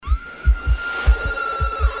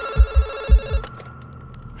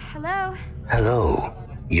Hello,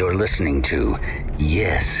 you're listening to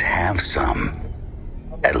Yes, Have Some.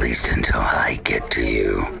 At least until I get to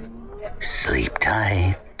you. Sleep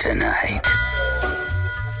tight tonight. I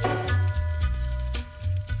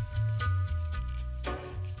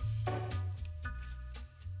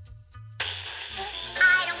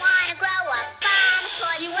don't want to grow up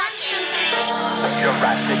fun. Do you want some?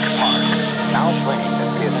 Jurassic Park. Now playing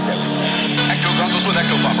at Theater 7. Ecto goggles with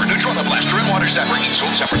Ecto Buffer, Neutrona Blaster, and Water Zapper, each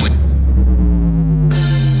sold separately.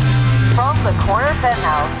 From the corner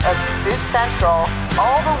penthouse of Spook Central,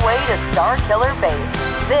 all the way to Star Killer Base,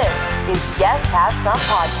 this is Yes Have Some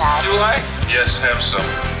Podcast. Do I? Yes, have some.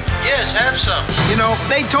 Yes, have some. You know,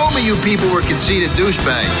 they told me you people were conceited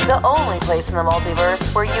douchebags. The only place in the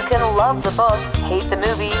multiverse where you can love the book, hate the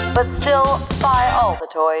movie, but still buy all the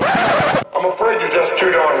toys. I'm afraid you're just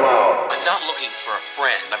too darn loud. I'm not looking for a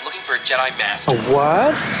friend. I'm looking for a Jedi Master.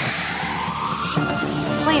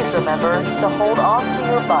 Please remember to hold on to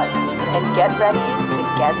your butts and get ready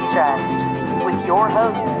to get stressed. With your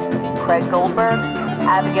hosts, Craig Goldberg,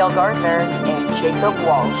 Abigail Gardner, and Jacob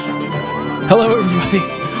Walsh. Hello,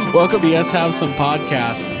 everybody. Welcome to Yes Have Some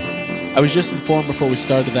Podcast. I was just informed before we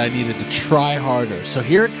started that I needed to try harder, so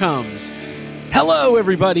here it comes. Hello,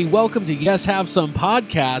 everybody. Welcome to Yes Have Some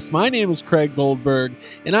Podcast. My name is Craig Goldberg,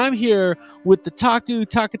 and I'm here with the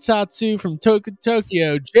Takatsu from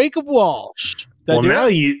Tokyo, Jacob Walsh. Now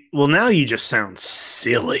you just sound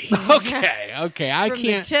silly. Okay. I From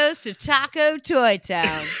can't. the toast to Taco Toy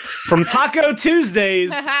Town. From Taco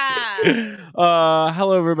Tuesdays.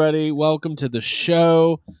 Hello, everybody. Welcome to the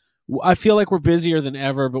show. I feel like we're busier than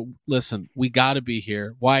ever, but listen, we got to be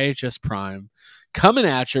here. YHS Prime coming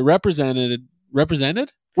at you. Represented?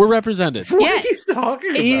 We're represented. What Yes. are you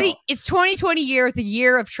talking about? It's 2020 year, the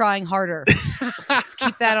year of trying harder. Let's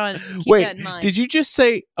keep that Wait, that in mind. did you just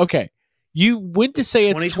say, okay, you went to say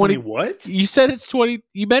it's 20. What? You said it's 20.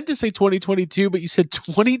 You meant to say 2022, but you said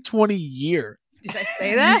 2020 year. Did I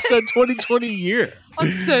say that? You said 2020 year.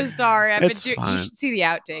 I'm so sorry. It's You fine. should see the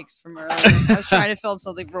outtakes from earlier. I was trying to film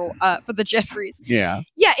something for the Jeffries. Yeah.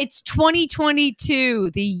 Yeah, it's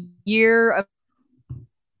 2022, the year of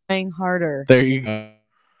trying harder. There you go.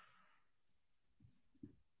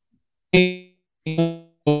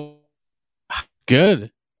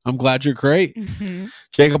 Good. I'm glad you're great. Mm-hmm.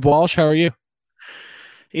 Jacob Walsh, how are you?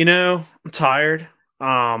 You know, I'm tired.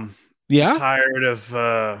 Yeah.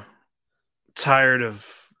 Tired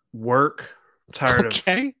of work. Tired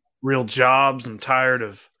of real jobs. I'm tired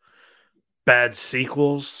of bad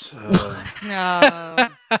sequels. No.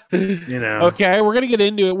 You know. Okay, we're gonna get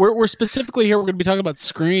into it. We're specifically here. We're gonna be talking about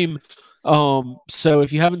Scream. So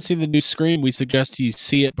if you haven't seen the new Scream, we suggest you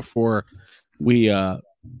see it before we gut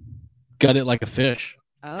it like a fish.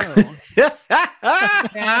 Oh.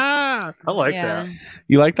 I like that.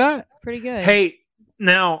 You like that? Pretty good. Hey,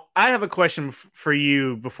 now I have a question for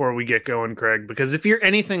you before we get going, Craig, because if you're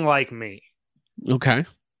anything like me, Okay.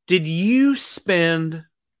 did you spend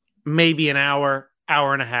maybe an hour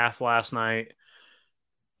and a half last night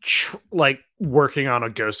working on a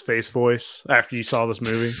Ghostface voice after you saw this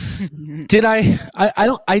movie? Did I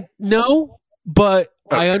know, but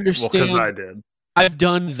I understand. Because I did. I've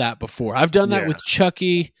done that before. I've done that with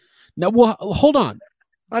Chucky. Now, well, hold on.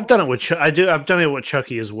 I've done it with I've done it with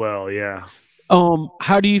Chucky as well. Yeah.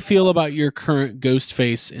 How do you feel about your current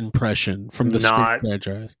Ghostface impression from the Scream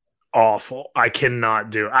franchise? Awful. I cannot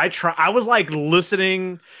do it. I was like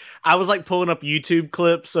listening. I was like pulling up YouTube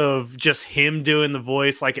clips of just him doing the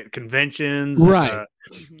voice like at conventions. Right.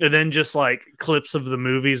 And then just like clips of the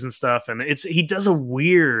movies and stuff. And he does a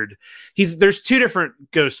weird, there's two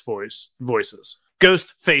different ghost voices,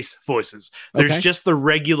 ghost face voices. There's just the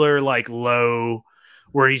regular, like low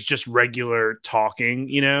where he's just regular talking,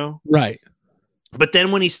 you know? Right. But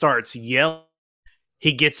then when he starts yelling,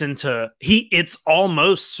 he gets into it's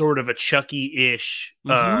almost sort of a Chucky-ish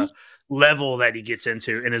level that he gets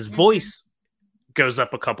into, and his voice goes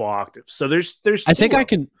up a couple octaves. So there's I think I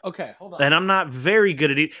can. Okay, hold on. And I'm not very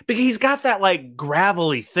good at it because he's got that like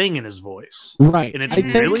gravelly thing in his voice, right? And it's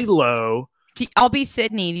really low. I'll be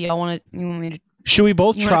Sydney. Do you want me to? Should we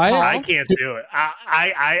both try it? I can't do it.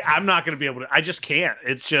 I'm not going to be able to. I just can't.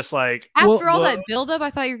 It's just like after all that buildup, I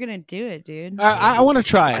thought you were going to do it, dude. I want to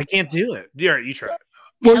try it. I can't do it. All right, you try it.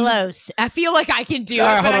 Well, Hello. I feel like I can do it,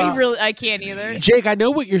 but I can't either. Jake, I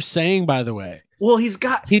know what you're saying, by the way. Well,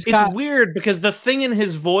 it's weird because the thing in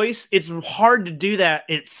his voice, it's hard to do that.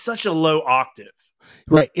 It's such a low octave.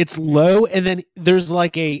 Right. It's low. And then there's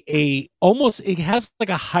like it has like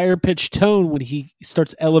a higher pitched tone when he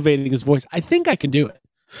starts elevating his voice. I think I can do it.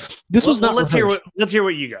 This was not. Let's rehearsed. hear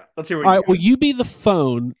what you got. Let's hear what. All you right. got. Well, you be the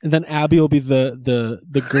phone, and then Abby will be the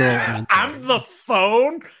girl. I'm the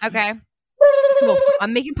phone. Okay. Cool.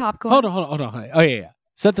 I'm making popcorn. Hold on. Oh yeah.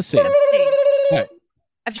 Set the scene. Let's see. All right.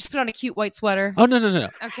 I've just put on a cute white sweater. Oh no. Okay.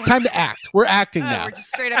 It's time to act. We're acting now. We're just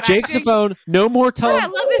straight up Jake's acting. the phone. No more Oh, telling. I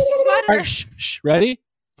love this sweater. All right, shh. Ready?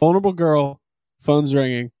 Vulnerable girl. Phone's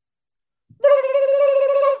ringing.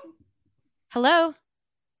 Hello.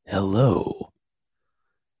 Hello.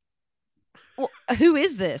 Well, who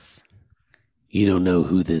is this? You don't know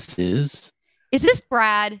who this is? Is this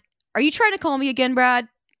Brad? Are you trying to call me again, Brad?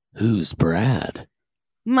 Who's Brad?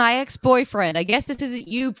 My ex-boyfriend. I guess this isn't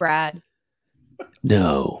you, Brad.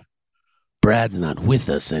 No. Brad's not with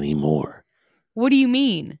us anymore. What do you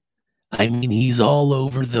mean? I mean, he's all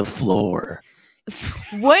over the floor.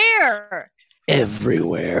 Where?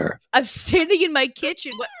 Everywhere. I'm standing in my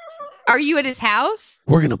kitchen. What? Are you at his house?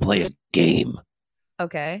 We're going to play a game.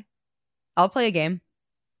 Okay. I'll play a game.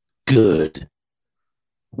 Good.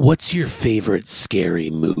 What's your favorite scary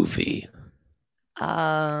movie?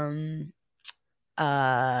 I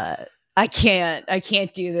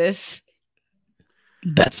can't do this.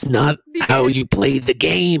 That's not how you play the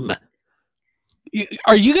game.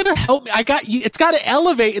 Are you going to help me? I got you. It's got to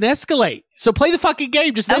elevate and escalate. So play the fucking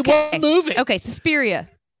game. Just name one movie. Okay, Suspiria.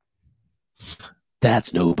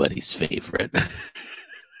 That's nobody's favorite.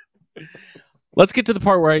 Let's get to the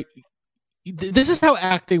part where this is how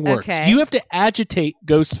acting works. Okay. You have to agitate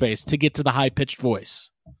Ghostface to get to the high-pitched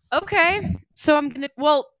voice. Okay. So I'm going to,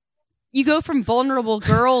 well, you go from vulnerable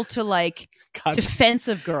girl to like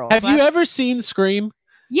defensive girl. Have you ever seen Scream?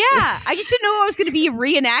 Yeah. I just didn't know I was going to be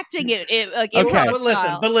reenacting it like Okay.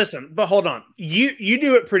 But hold on. You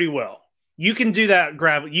do it pretty well. You can do that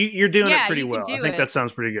you're doing it pretty well. I think that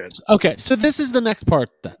sounds pretty good. Okay, so this is the next part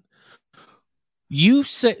then. You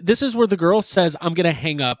say this is where the girl says, "I'm going to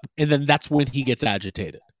hang up," and then that's when he gets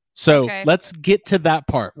agitated. So let's get to that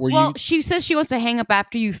part where she says she wants to hang up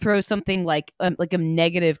after you throw something like a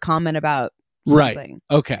negative comment about something.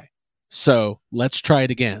 Right. Okay. So let's try it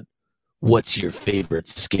again. What's your favorite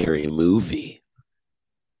scary movie?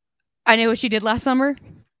 I Know What You Did Last Summer.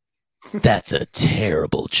 That's a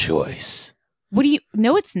terrible choice. What do you?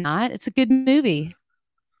 No, it's not. It's a good movie.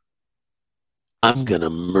 I'm gonna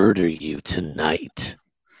murder you tonight.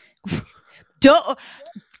 Don't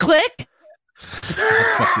click. What do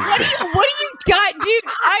you got, dude?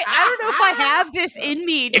 I don't know if I have this in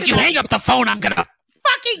me. If you hang up the phone, I'm gonna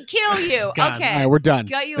fucking kill you. God. Okay, all right, we're done.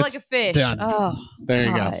 Got you It's like a fish. Done. Oh, there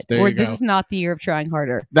you God. go. There you go. This is not the year of trying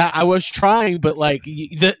harder. That I was trying, but like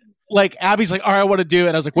Abby's like, all right, I want to do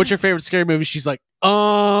it. I was like, what's your favorite scary movie? She's like,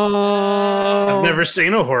 I've never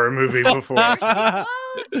seen a horror movie before.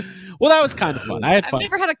 Well, that was kind of fun. I had fun. I've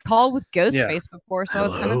never had a call with Ghostface before, so I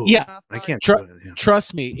was kind of I can't.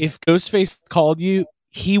 Trust me, if Ghostface called you,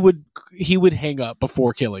 he would hang up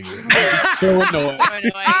before killing you. He's so annoying. So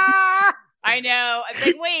annoying. I know.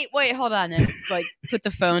 I'm like, wait, hold on, and like put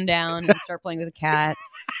the phone down and start playing with a cat.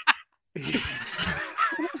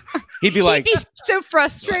 He'd be like, he'd be so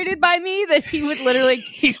frustrated by me that he would literally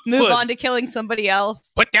move on to killing somebody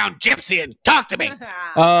else. Put down Gypsy and talk to me.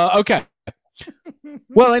 Okay.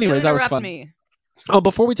 Well, anyways, that was fun. Me. Oh,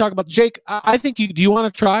 before we talk about Jake, I think do you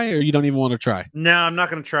want to try, or you don't even want to try? No, I'm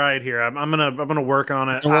not going to try it here. I'm gonna work on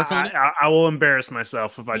it. I will embarrass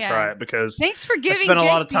myself if I try it because thanks for giving. I spent a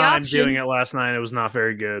lot of Jake the time option. doing it last night. It was not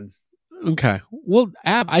very good. Okay. Well,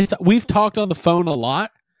 Ab, we've talked on the phone a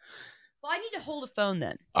lot. Well, I need to hold a phone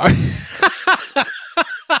then.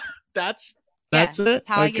 That's it. That's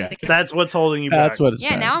how I get the That's what's holding you back. That's what it's.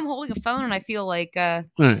 Yeah, back. now I'm holding a phone and I feel like right.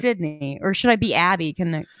 Sydney, or should I be Abby?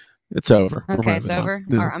 Can I? It's over. Okay, it's over.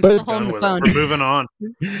 Yeah. All right, I'm still holding the phone. We're moving on.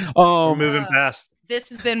 We're moving past. This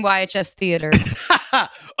has been YHS Theater.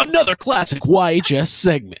 Another classic YHS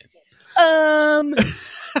segment.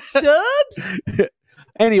 Subs.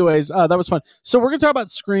 Anyways, that was fun. So we're going to talk about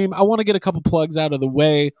Scream. I want to get a couple plugs out of the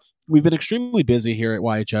way. We've been extremely busy here at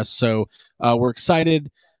YHS, so we're excited.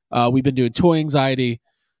 We've been doing Toy Anxiety.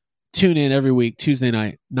 Tune in every week, Tuesday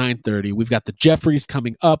night, 9:30. We've got the Jeffries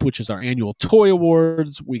coming up, which is our annual Toy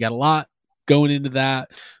Awards. We got a lot going into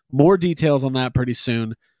that. More details on that pretty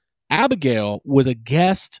soon. Abigail was a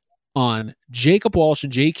guest on Jacob Walsh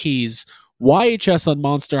and Jay Keys' YHS on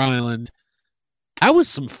Monster Island. That was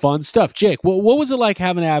some fun stuff. Jake, what was it like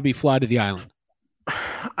having Abby fly to the island?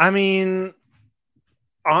 I mean,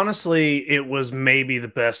 honestly, it was maybe the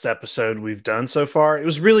best episode we've done so far. It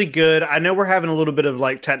was really good. I know we're having a little bit of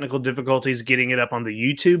like technical difficulties getting it up on the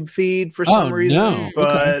YouTube feed for some reason,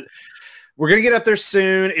 but we're going to get up there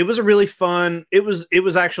soon. It was a really fun. It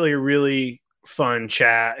was actually a really fun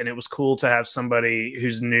chat, and it was cool to have somebody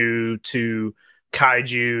who's new to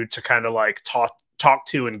kaiju to kind of like talk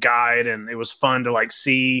to and guide, and it was fun to like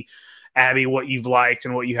see, Abby, what you've liked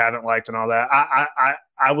and what you haven't liked and all that.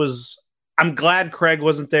 I'm glad Craig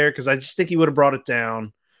wasn't there because I just think he would have brought it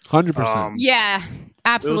down. 100%. Yeah,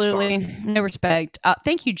 absolutely. No respect.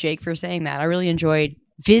 Thank you, Jake, for saying that. I really enjoyed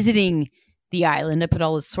visiting the island. I put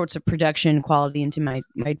all this sorts of production quality into my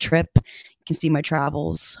trip. You can see my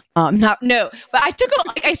travels. But I took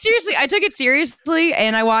it seriously,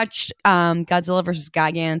 and I watched Godzilla vs.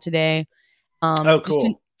 Gigan today.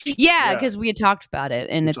 Cool. Because we had talked about it,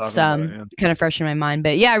 and it's kind of fresh in my mind.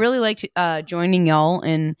 But yeah, I really liked joining y'all,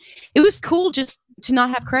 and it was cool just to not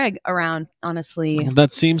have Craig around. Honestly,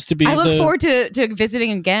 that seems to be. I look forward to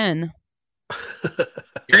visiting again.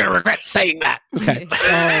 You're gonna regret saying that. Okay.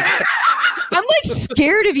 I'm like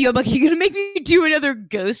scared of you. I'm like, you're gonna make me do another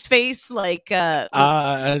ghost face, like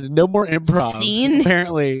no more improv. Scene?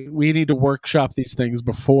 Apparently, we need to workshop these things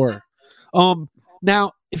before.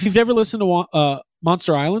 Now, if you've never listened to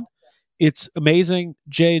Monster Island, it's amazing.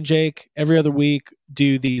 Jay and Jake every other week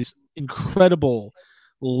do these incredible,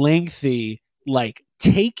 lengthy, like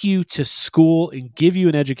take you to school and give you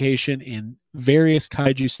an education in various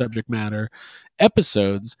kaiju subject matter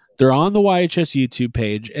episodes. They're on the YHS YouTube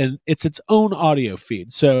page, and it's its own audio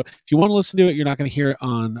feed. So if you want to listen to it, you're not going to hear it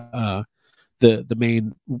on the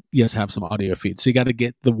main Yes Have Some audio feed. So you got to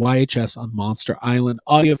get the YHS on Monster Island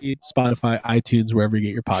audio feed, Spotify, iTunes, wherever you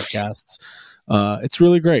get your podcasts. It's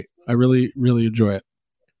really great. I really, really enjoy it.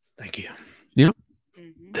 Thank you. Yep.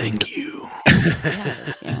 Mm-hmm. Thank you.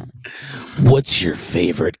 Yes, yeah. What's your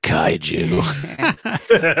favorite kaiju?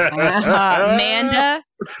 Amanda.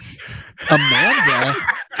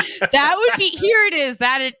 That would be. Here it is.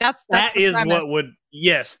 That's that is premise. what would.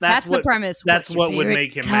 Yes, that's what, the premise. That's What's what your would favorite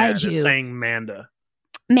make him mad. kaiju? Is saying Manda.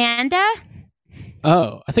 Manda.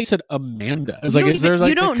 Oh, I think you said Amanda. I was like, you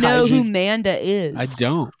don't know who Manda is. I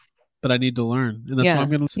don't, but I need to learn, and that's why I'm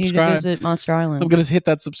going to subscribe. You need to visit Monster Island. I'm going to hit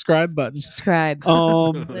that subscribe button. Subscribe.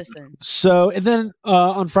 Listen. So, and then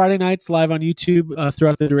on Friday nights, live on YouTube,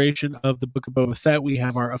 throughout the duration of the Book of Boba Fett, we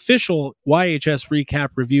have our official YHS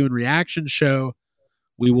recap, review, and reaction show.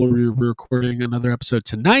 We will be recording another episode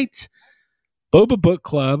tonight. Boba Book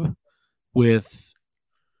Club with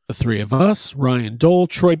the three of us, Ryan Dole,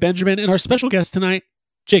 Troy Benjamin, and our special guest tonight,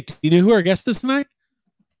 Jake. Do you know who our guest is tonight?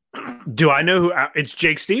 Do I know who? It's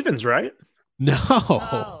Jake Stevens, right? No.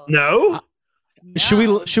 Oh. No?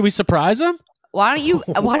 Should we surprise him? Why don't you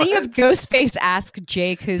have Ghostface ask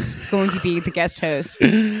Jake, who's going to be the guest host,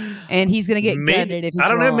 and he's going to get gutted if he's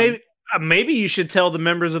wrong. Know. Maybe you should tell the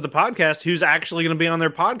members of the podcast who's actually going to be on their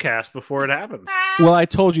podcast before it happens. Well, I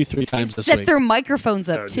told you 3 times this week. Set their microphones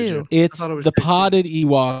up too. It's the potted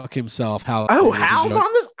Ewok himself, Hal. Oh, Hal's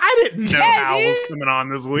on this? I didn't know Hal was coming on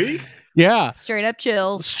this week. Yeah. Straight up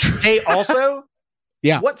chills. Hey, also,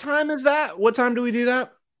 yeah. What time is that? What time do we do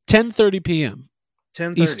that? 10:30 p.m.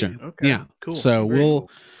 10:30 Eastern. Okay. Yeah. Cool. So we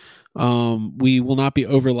will not be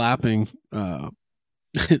overlapping.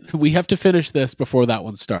 We have to finish this before that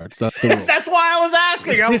one starts. That's the rule. That's why I was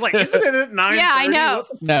asking. I was like, isn't it at 9:30? Yeah, I know.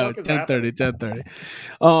 No,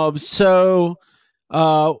 10:30. So,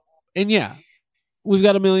 and yeah, we've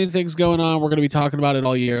got a million things going on. We're going to be talking about it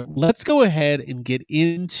all year. Let's go ahead and get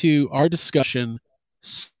into our discussion.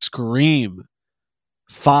 Scream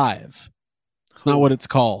 5. It's not what it's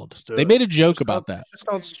called. They made a joke about that. It's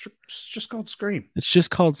just called Scream. It's just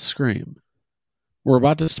called Scream. We're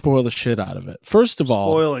about to spoil the shit out of it. First of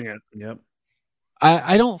all, spoiling it. Yep.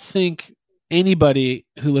 I don't think anybody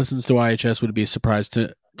who listens to IHS would be surprised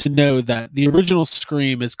to know that the original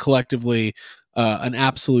Scream is collectively an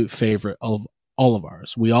absolute favorite of all of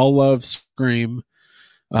ours. We all love Scream.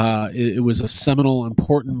 It was a seminal,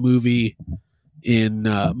 important movie in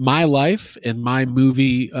my life and my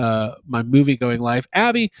movie going life.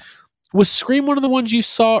 Abby, was Scream one of the ones you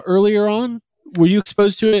saw earlier on? Were you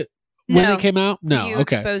exposed to it when it came out? No. You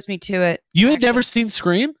okay. exposed me to it. You had never seen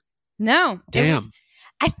Scream? No. Damn.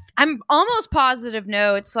 I'm almost positive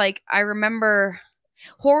no. It's like I remember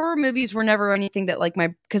horror movies were never anything that like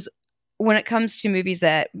because when it comes to movies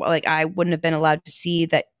that like I wouldn't have been allowed to see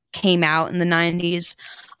that came out in the 90s,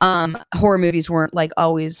 horror movies weren't like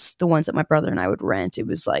always the ones that my brother and I would rent. It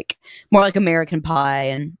was like more like American Pie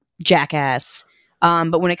and Jackass.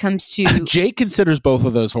 But when it comes to Jake considers both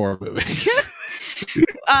of those horror movies.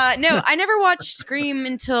 No, I never watched Scream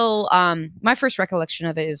until my first recollection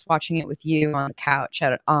of it is watching it with you on the couch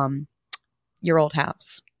at your old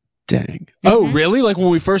house. Dang. Oh, really? Like when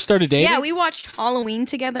we first started dating? Yeah, we watched Halloween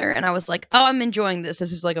together, and I was like, "Oh, I'm enjoying this.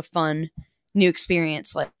 This is like a fun new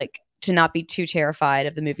experience." Like to not be too terrified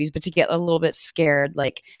of the movies, but to get a little bit scared,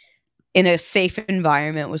 like in a safe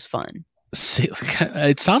environment, was fun. See,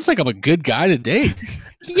 it sounds like I'm a good guy to date.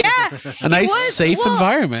 Yeah, a nice safe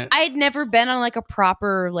environment. I had never been on like a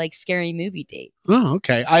proper like scary movie date. Oh,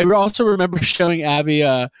 okay. I also remember showing Abby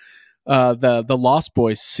the Lost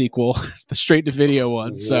Boys sequel, the straight to video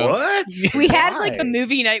one. So what? We had like a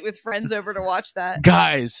movie night with friends over to watch that.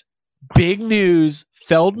 Guys, big news.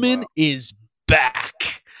 Feldman is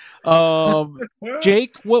back.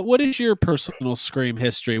 Jake, what is your personal Scream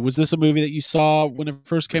history? Was this a movie that you saw when it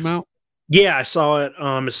first came out? Yeah, I saw it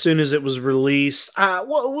as soon as it was released.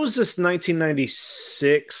 What was this?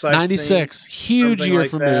 1996. 96. Huge Something year like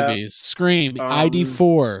for that. movies. Scream,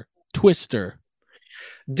 ID4, Twister.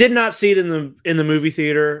 Did not see it in the movie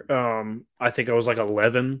theater. I think I was like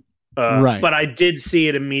 11. Right. But I did see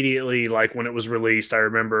it immediately, like when it was released. I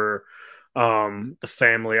remember the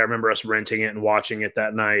family. I remember us renting it and watching it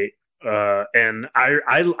that night. And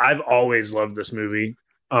I've always loved this movie.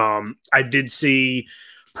 I did see.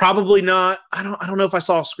 Probably not. I don't know if I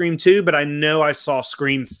saw Scream 2, but I know I saw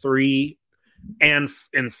Scream 3 and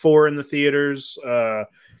 4 in the theaters.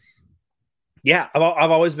 Yeah, I've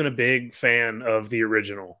always been a big fan of the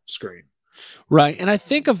original Scream. Right. And I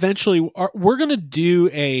think eventually we're going to do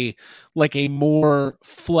a more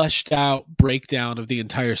fleshed out breakdown of the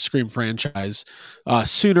entire Scream franchise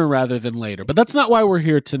sooner rather than later. But that's not why we're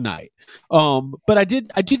here tonight. But I do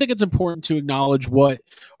think it's important to acknowledge what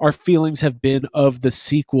our feelings have been of the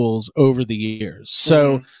sequels over the years.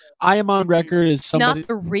 So I am on record as somebody, not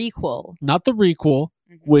the requel,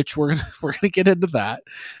 which we're gonna get into that.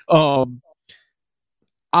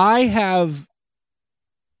 I have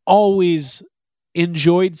always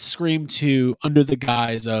enjoyed Scream 2 under the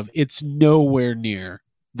guise of it's nowhere near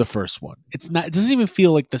the first one. It doesn't even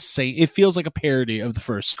feel like the same. It feels like a parody of the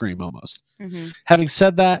first Scream almost. Mm-hmm. Having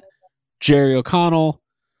said that, Jerry O'Connell,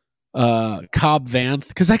 Cobb Vanth,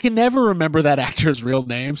 because I can never remember that actor's real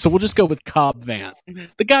name, so we'll just go with Cobb Vanth,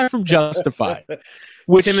 the guy from Justified.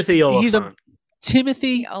 Timothy Oliphant.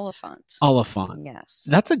 Timothy Oliphant. Yes.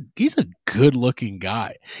 He's a good looking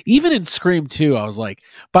guy. Even in Scream 2, I was like,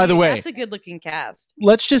 by the way, that's a good looking cast.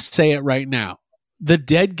 Let's just say it right now. The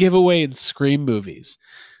dead giveaway in Scream movies.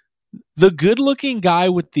 The good looking guy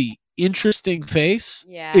with the interesting face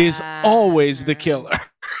is always the killer.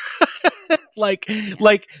 like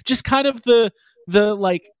just kind of the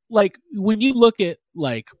like when you look at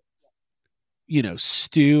like, you know,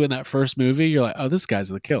 Stu in that first movie, you're like, oh, this guy's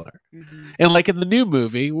the killer. Mm-hmm. And like in the new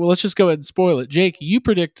movie, well, let's just go ahead and spoil it. Jake, you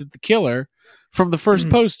predicted the killer from the first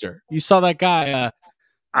poster. You saw that guy.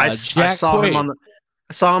 I saw him on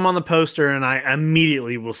the poster, and I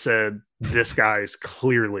immediately said, this guy is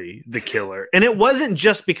clearly the killer. And it wasn't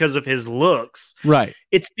just because of his looks. Right.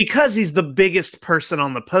 It's because he's the biggest person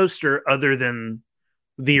on the poster other than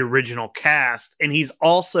the original cast, and he's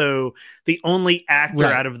also the only actor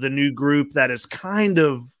out of the new group that is kind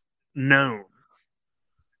of known.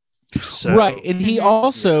 So, right, and he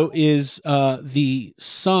also is the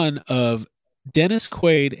son of Dennis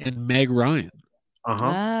Quaid and Meg Ryan.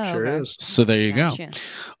 Sure is. So there you go.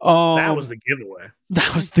 That was the giveaway.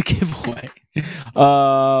 That was the giveaway.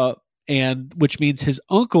 And which means his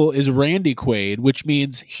uncle is Randy Quaid, which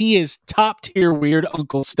means he is top tier weird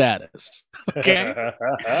uncle status. Okay.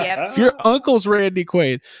 Yep. If your uncle's Randy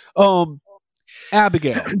Quaid.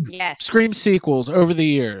 Abigail. Yes. Scream sequels over the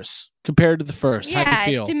years compared to the first. How do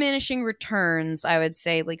you feel? Diminishing returns, I would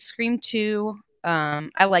say. Like Scream 2,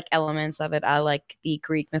 I like elements of it. I like the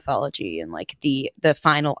Greek mythology and like the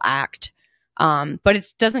final act. But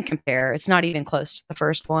it doesn't compare. It's not even close to the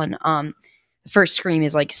first one. The first Scream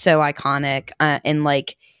is like so iconic, and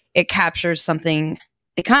like it captures something.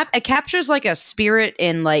 It captures like a spirit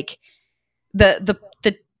in like the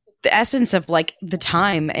essence of like the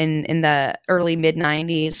time in the early mid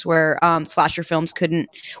 90s where slasher films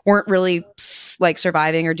weren't really like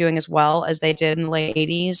surviving or doing as well as they did in the late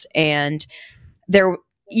 80s, and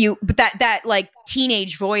but that like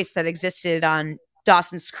teenage voice that existed on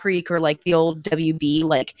Dawson's Creek or like the old WB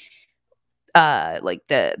like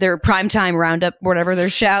their primetime roundup, whatever their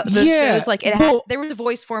shows, like there was a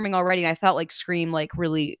voice forming already, and I felt like Scream like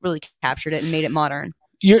really really captured it and made it modern.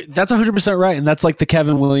 That's 100% right, and that's like the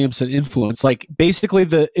Kevin Williamson influence. Like basically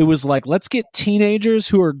it was like, let's get teenagers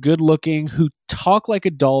who are good looking, who talk like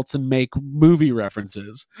adults and make movie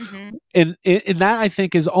references. Mm-hmm. And that I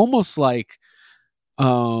think is almost like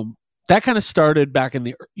that kind of started back in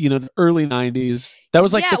the early 90s. That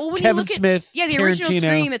was like Kevin Smith, the Tarantino. Original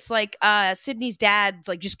Scream. It's like Sydney's dad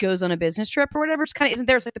like just goes on a business trip or whatever. It's kind of isn't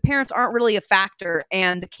there. It's like the parents aren't really a factor,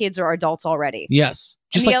 and the kids are adults already. Yes,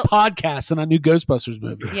 just like podcasts in that new Ghostbusters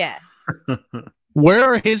movie. Yeah, Where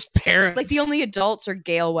are his parents? Like the only adults are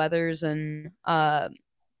Gale Weathers and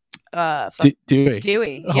Dewey.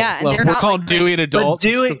 Dewey. Oh, Yeah, and look, they're we're not calling like, Dewey an adult.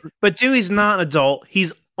 But Dewey's not an adult.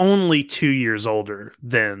 He's only 2 years older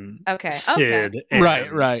than Sid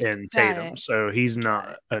and Tatum. So he's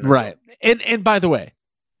not an adult. Right. And by the way,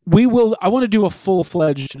 I want to do a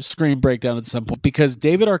full-fledged Scream breakdown at some point because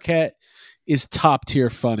David Arquette is top tier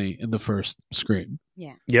funny in the first Scream.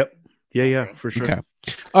 Yeah. Yep. Yeah, for sure. Okay.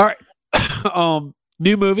 All right.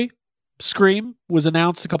 New movie. Scream was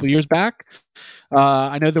announced a couple years back.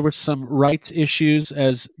 I know there were some rights issues,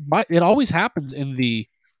 as it always happens in the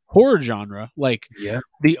horror genre. Like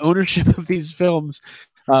the ownership of these films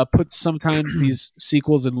puts sometimes these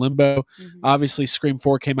sequels in limbo. Obviously, Scream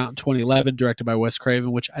 4 came out in 2011, directed by Wes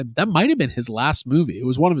Craven, which that might have been his last movie. It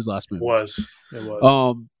was one of his last movies. It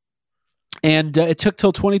was. And it took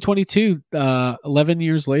till 2022, 11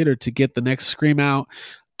 years later, to get the next Scream out.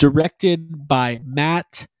 Directed by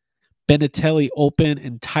Matt Benatelli Olpin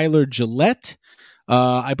and Tyler Gillette.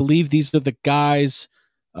 I believe these are the guys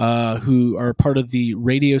who are part of the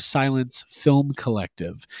Radio Silence Film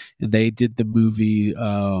Collective, and they did the movie.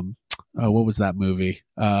 What was that movie?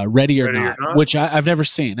 Ready or Not, which I've never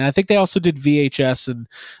seen. And I think they also did VHS.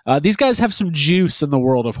 And these guys have some juice in the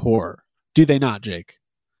world of horror, do they not, Jake?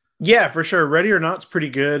 Yeah, for sure. Ready or Not's pretty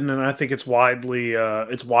good, and I think it's widely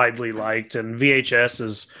liked. And VHS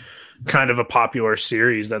is kind of a popular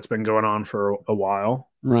series that's been going on for a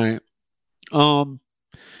while. Right. And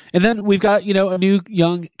then we've got, a new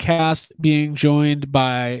young cast being joined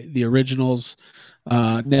by the originals,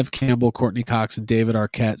 Nev Campbell, Courtney Cox, and David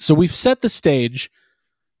Arquette. So we've set the stage.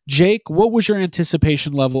 Jake, what was your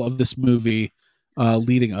anticipation level of this movie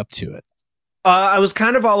leading up to it? I was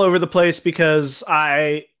kind of all over the place because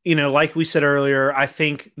like we said earlier, I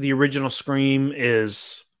think the original Scream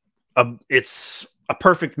is it's a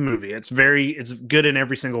perfect movie. It's good in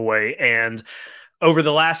every single way. And over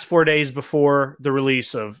the last 4 days before the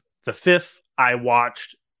release of the fifth, I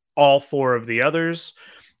watched all four of the others.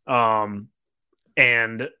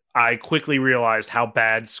 And I quickly realized how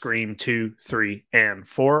bad Scream 2, 3, and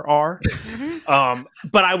 4 are.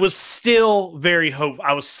 But I was still very hopeful.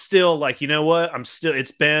 I was still like, you know what?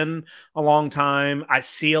 It's been a long time. I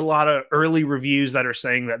see a lot of early reviews that are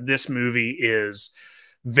saying that this movie is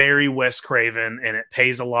very Wes Craven and it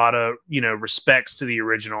pays a lot of, respects to the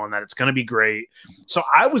original and that it's going to be great. So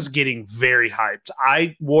I was getting very hyped.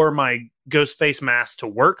 I wore my Ghostface mask to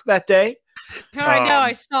work that day. I know,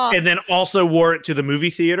 I saw. And then also wore it to the movie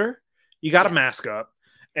theater. You got a mask up.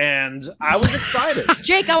 And I was excited.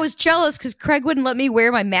 Jake, I was jealous because Craig wouldn't let me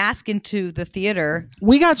wear my mask into the theater.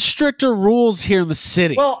 We got stricter rules here in the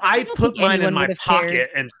city. Well, I put mine in my pocket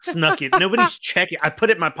and snuck it. Nobody's checking. I put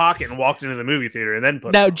it in my pocket and walked into the movie theater and then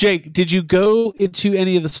put Now, it on. Jake, did you go into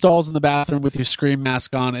any of the stalls in the bathroom with your Scream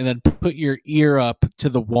mask on and then put your ear up to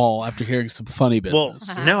the wall after hearing some funny business?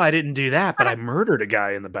 Well, no, I didn't do that, but I murdered a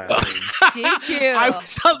guy in the bathroom. Did you? I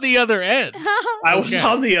was on the other end. I was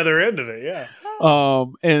on the other end of it, yeah.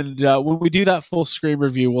 And when we do that full Scream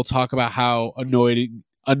review, we'll talk about how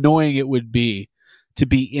annoying it would be to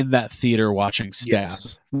be in that theater watching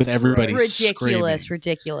staff with everybody ridiculous.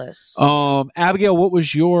 Abigail, what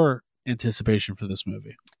was your anticipation for this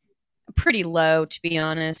movie? Pretty low, to be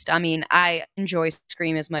honest. I mean, I enjoy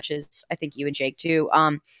Scream as much as I think you and Jake do.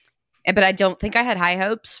 But I don't think I had high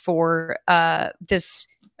hopes for this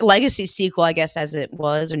legacy sequel, I guess, as it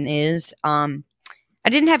was and is. I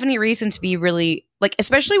didn't have any reason to be really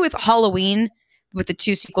especially with Halloween, with the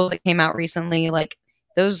two sequels that came out recently,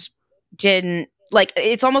 those didn't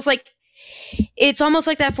it's almost like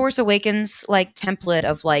that Force Awakens template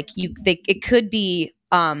of it could be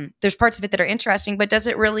there's parts of it that are interesting, but does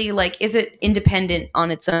it really is it independent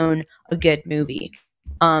on its own a good movie?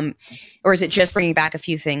 Or is it just bringing back a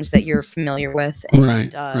few things that you're familiar with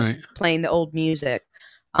and playing the old music?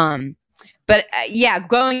 But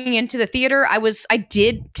going into the theater, I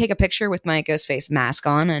did take a picture with my Ghostface mask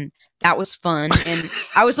on, and that was fun. And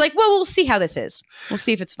I was like, well, we'll see how this is. We'll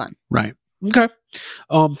see if it's fun. Right. Okay.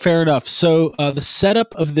 Fair enough. So the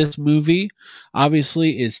setup of this movie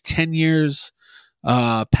obviously is 10 years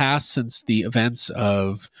past since the events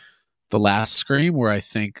of the last Scream, where I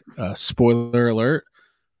think, spoiler alert,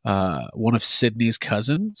 one of Sydney's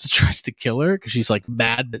cousins tries to kill her because she's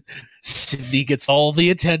mad that Sydney gets all the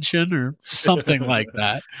attention or something like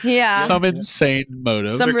that. Yeah. Some insane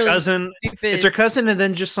motive. Some really cousin. It's her cousin and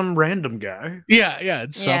then just some random guy. Yeah.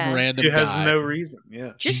 It's some random who has guy. no reason.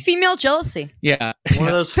 Yeah. Just female jealousy. Yeah. One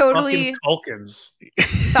of those totally Culkins.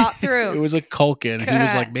 Thought through. It was a Culkin. He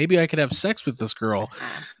was like, maybe I could have sex with this girl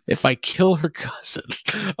if I kill her cousin.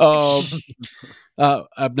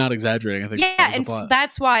 I'm not exaggerating. I think Yeah, that was the and plot.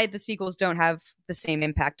 that's why the sequels don't have the same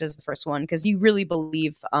impact as the first one, because you really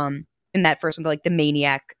believe in that first one, like the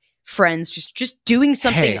maniac friends just doing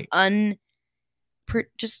something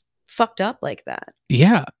just fucked up like that.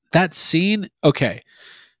 Yeah, that scene. Okay,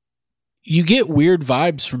 you get weird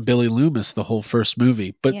vibes from Billy Loomis the whole first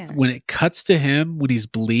movie, but when it cuts to him when he's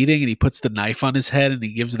bleeding and he puts the knife on his head and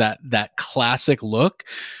he gives that classic look,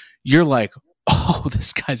 you're like, oh,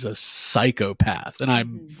 this guy's a psychopath, and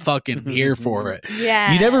I'm fucking here for it.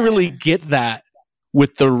 Yeah, you never really get that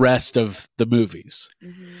with the rest of the movies.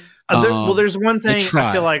 There's one thing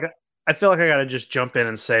I feel like I gotta just jump in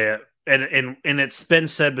and say it. And it's been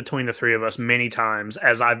said between the three of us many times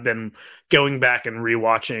as I've been going back and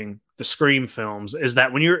rewatching the Scream films, is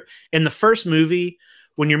that when you're in the first movie,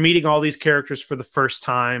 when you're meeting all these characters for the first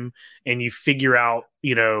time and you figure out,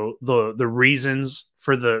 you know, the reasons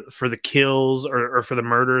for the kills or for the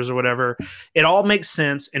murders or whatever, it all makes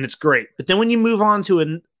sense and it's great. But then when you move on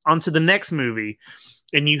onto the next movie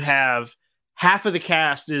and you have half of the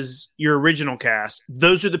cast is your original cast,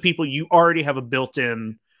 those are the people you already have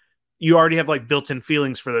built-in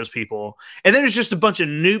feelings for those people. And then there's just a bunch of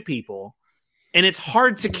new people. And it's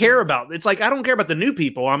hard to care about. It's like, I don't care about the new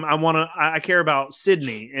people. I care about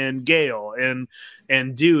Sydney and Gail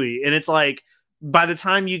and Dewey. And it's like, by the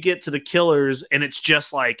time you get to the killers, and it's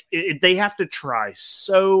just like, they have to try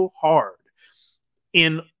so hard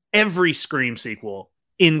in every Scream sequel,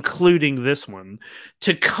 including this one,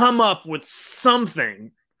 to come up with some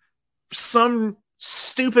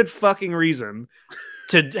stupid fucking reason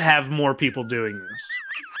to have more people doing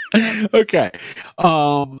this. Okay.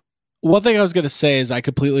 One thing I was going to say is I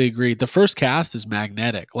completely agree. The first cast is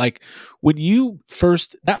magnetic. Like when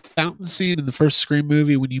that fountain scene in the first Scream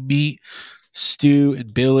movie, when you meet Stu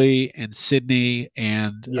and Billy and Sydney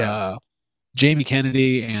and Jamie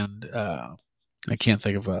Kennedy and I can't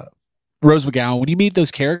think of Rose McGowan. When you meet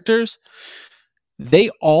those characters, they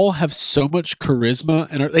all have so much charisma,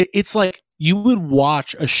 and it's like you would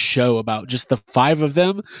watch a show about just the five of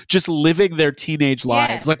them just living their teenage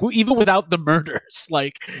lives, like even without the murders.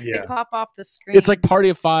 Like they pop off the screen. It's like Party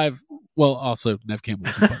of Five. Well, also Nev Campbell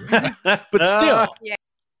was in Party of Five, but still. Yeah.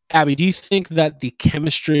 Abby, do you think that the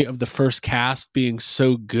chemistry of the first cast being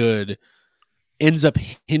so good ends up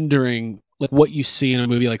hindering like what you see in a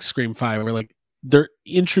movie like Scream 5, where like they're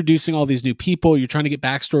introducing all these new people, you're trying to get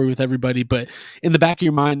backstory with everybody, but in the back of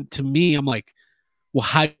your mind, to me, I'm like, well,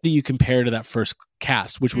 how do you compare to that first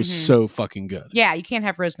cast, which was so fucking good? Yeah, you can't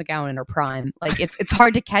have Rose McGowan in her prime. Like it's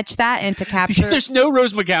hard to catch that and to capture. There's no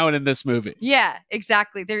Rose McGowan in this movie. Yeah,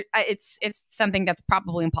 exactly. It's something that's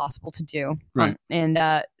probably impossible to do. Right.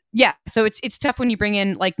 Yeah, so it's tough when you bring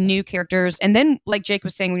in like new characters, and then like Jake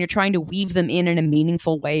was saying, when you're trying to weave them in a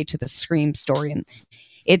meaningful way to the Scream story, and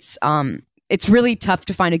it's really tough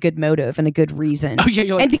to find a good motive and a good reason. Oh,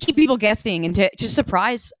 yeah, and to keep people guessing and to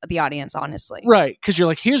surprise the audience, honestly. Right, because you're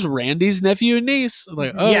like, here's Randy's nephew and niece.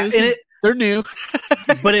 Like, oh, yeah, they're new.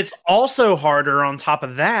 But it's also harder on top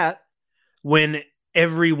of that when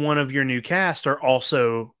every one of your new cast are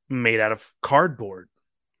also made out of cardboard.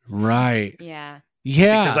 Right. Yeah.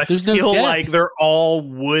 Yeah. Because I feel like they're all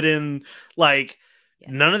wooden, like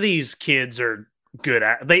none of these kids are good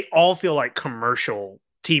at. They all feel like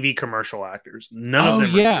TV commercial actors. None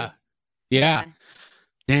of them. Yeah.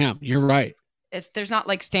 Damn, you're right. There's not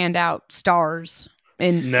like standout stars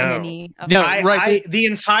in any of right. The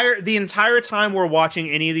entire time we're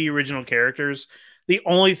watching any of the original characters, the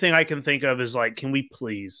only thing I can think of is like, can we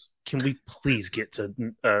please get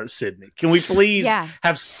to Sydney? Can we please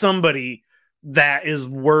have somebody that is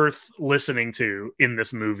worth listening to in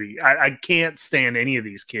this movie? I can't stand any of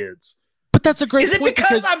these kids. But that's a great point. Is it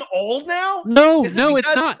because I'm old now? No,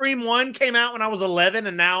 it's not. Scream 1 came out when I was 11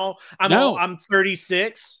 and now I'm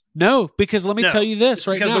 36? No, because let me tell you this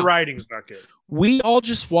right now. Because the writing's not good. We all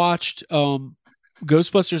just watched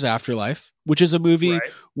Ghostbusters Afterlife, which is a movie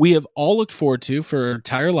we have all looked forward to for our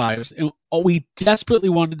entire lives. And we desperately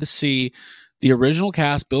wanted to see the original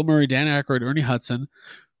cast, Bill Murray, Dan Aykroyd, Ernie Hudson.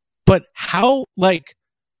 But how, like,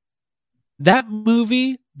 that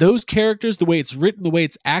movie, those characters, the way it's written, the way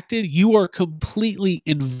it's acted, you are completely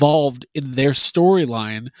involved in their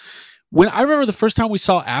storyline. When I remember the first time we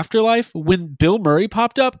saw Afterlife, when Bill Murray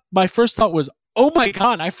popped up, my first thought was, oh my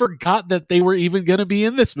God, I forgot that they were even going to be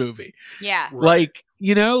in this movie. Yeah. Like,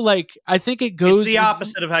 you know, like, I think it goes... It's the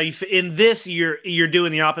opposite of how you... In this, you're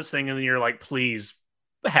doing the opposite thing, and then you're like, please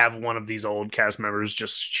have one of these old cast members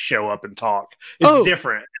just show up and talk. It's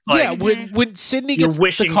different. It's like, when Sydney gets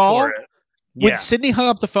the call... For it. When Sydney hung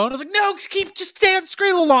up the phone, I was like, no, just stay on the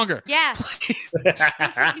screen a little longer. Yeah.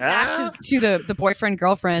 Back to the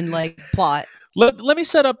boyfriend-girlfriend like plot. Let me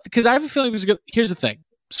set up, because I have a feeling here's the thing.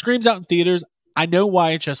 Scream's out in theaters. I know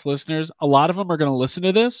YHS listeners, a lot of them are going to listen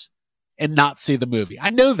to this and not see the movie. I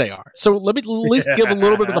know they are. So let me at least give a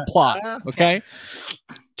little bit of the plot, okay?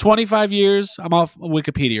 25 years. I'm off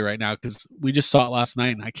Wikipedia right now because we just saw it last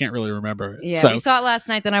night and I can't really remember it. Yeah, we saw it last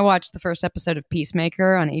night. Then I watched the first episode of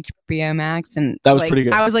Peacemaker on HBO Max, and that was pretty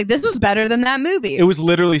good. I was like, this was better than that movie. It was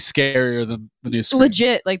literally scarier than the new Scream.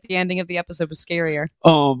 Legit, like the ending of the episode was scarier.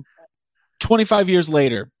 25 years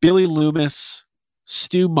later, Billy Loomis,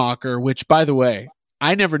 Stu Macher, which, by the way,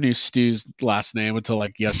 I never knew Stu's last name until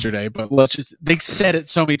like yesterday, but they said it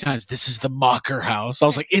so many times. This is the Macher house. I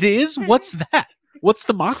was like, it is? What's that? What's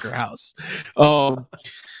the Macher house?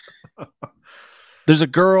 There's a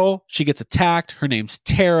girl. She gets attacked. Her name's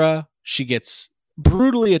Tara. She gets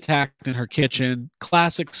brutally attacked in her kitchen.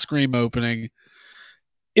 Classic Scream opening.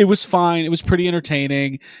 It was fine. It was pretty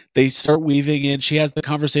entertaining. They start weaving in. She has the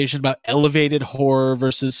conversation about elevated horror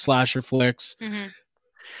versus slasher flicks. Mm-hmm.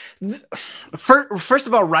 First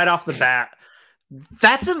of all, right off the bat,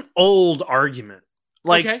 that's an old argument.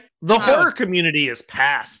 Like the horror community is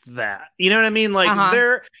past that. You know what I mean? Like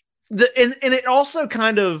and it also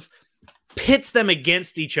kind of pits them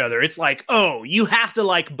against each other. It's like, oh, you have to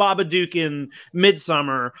like Babadook in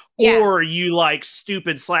Midsummer, or you like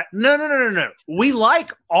stupid slap. No. We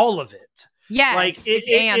like all of it. Yeah, like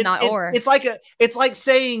not or. It's like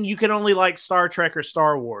saying you can only like Star Trek or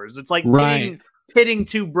Star Wars. It's like pitting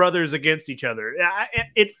two brothers against each other.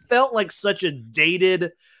 It felt like such a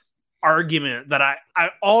dated argument that I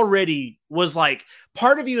already was like,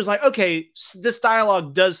 part of you is like, okay, this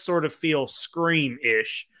dialogue does sort of feel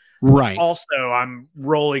Scream-ish. Right. Also, I'm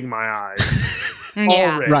rolling my eyes.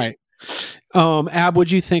 Already. Right. Ab,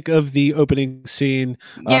 what'd you think of the opening scene,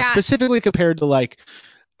 specifically compared to like?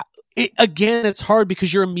 Again, it's hard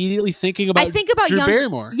because you're immediately thinking about Drew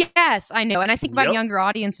Barrymore. Yes, I know. And I think about younger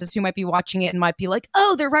audiences who might be watching it and might be like,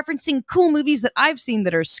 oh, they're referencing cool movies that I've seen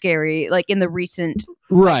that are scary, like in the recent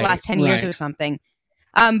last 10 years or something.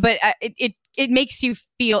 But it makes you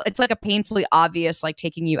feel, it's like a painfully obvious, like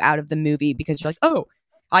taking you out of the movie because you're like, oh,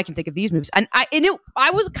 I can think of these movies. And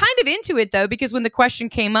I was kind of into it though, because when the question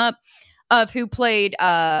came up of who played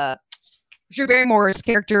Drew Barrymore's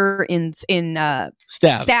character in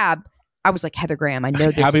Stab, I was like, Heather Graham. I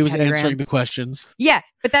know this. Abby was Heather answering Graham. The questions. Yeah,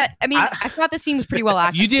 but I thought the scene was pretty well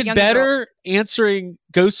acted. You did better answering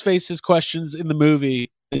Ghostface's questions in the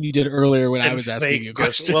movie than you did earlier when I was asking you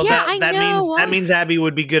questions. Well, yeah, that means Abby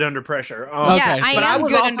would be good under pressure. Yeah, I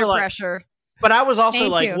was good under pressure. But I was also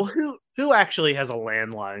like, well, who actually has a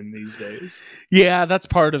landline these days? Yeah, that's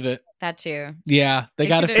part of it. That too. Yeah, they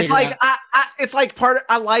got to figure it's like, it out. It's like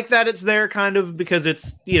I like that it's there kind of because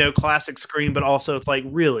it's, classic Scream, but also it's like,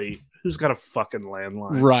 really, who's got a fucking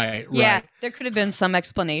landline? Right. Yeah, there could have been some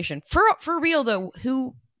explanation. For real though,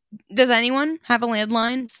 who does anyone have a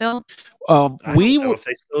landline still? I don't know if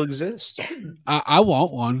they still exist. I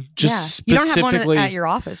want one. Just you don't have specifically one at your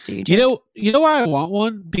office, do you? You know why I want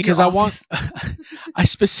one? Because I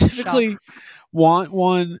specifically want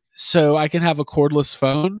one so I can have a cordless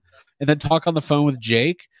phone and then talk on the phone with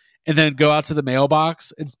Jake and then go out to the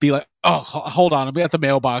mailbox and be like, oh, hold on, I'll be at the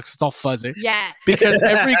mailbox. It's all fuzzy. Yes. Because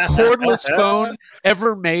every cordless phone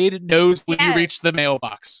ever made knows when you reach the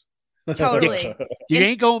mailbox. Totally. You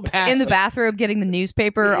ain't going past in the bathrobe getting the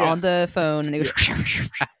newspaper on the phone and it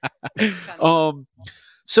goes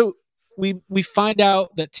so we find out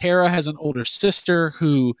that Tara has an older sister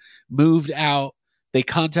who moved out. They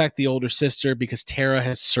contact the older sister because Tara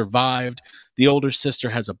has survived. The older sister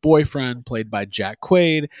has a boyfriend played by Jack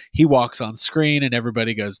Quaid. He walks on screen and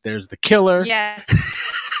everybody goes, there's the killer. Yes.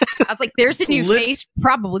 I was like, there's the new face,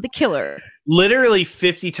 probably the killer. Literally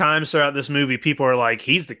 50 times throughout this movie, people are like,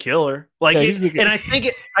 he's the killer. Like, and I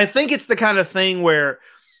think it's the kind of thing where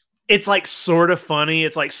it's like sort of funny.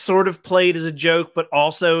 It's like sort of played as a joke, but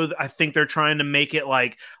also I think they're trying to make it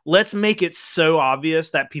like, let's make it so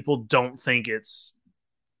obvious that people think it's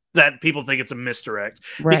a misdirect.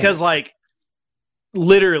 Right. Because like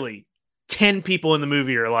literally 10 people in the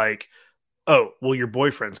movie are like, oh, well, your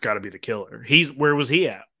boyfriend's got to be the killer. Where was he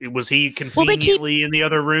at? Was he conveniently in the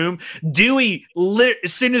other room? Dewey,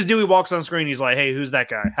 as soon as Dewey walks on screen, he's like, hey, who's that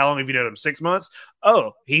guy? How long have you known him? 6 months?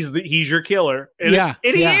 Oh, he's your killer. And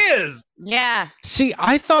he is. Yeah. See,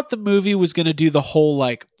 I thought the movie was going to do the whole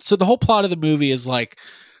the whole plot of the movie is like,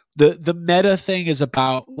 the meta thing is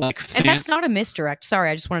about like, and that's not a misdirect. Sorry,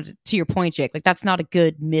 I just wanted to your point, Jake. Like that's not a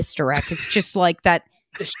good misdirect. It's just like that.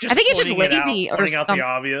 I think it's just lazy or pointing out the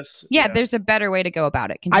obvious. Yeah, there's a better way to go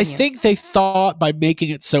about it. Continue. I think they thought by making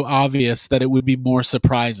it so obvious that it would be more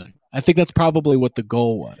surprising. I think that's probably what the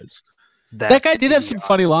goal was. That guy did have some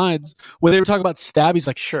funny lines when they were talking about stab. He's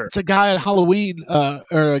like, Sure. It's a guy at Halloween,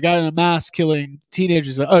 or a guy in a mask killing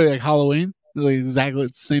teenagers. Oh, like Halloween? Like exactly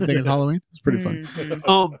the same thing as Halloween. It's pretty funny.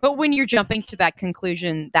 But when you're jumping to that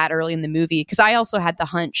conclusion that early in the movie, because I also had the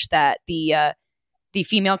hunch that the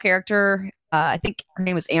female character, I think her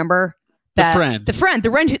name was Amber, the friend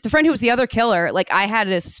who was the other killer. Like I had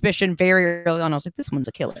a suspicion very early on. I was like, this one's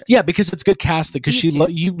a killer. Yeah, because it's good casting. Because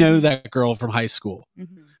you know that girl from high school,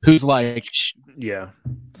 who's like,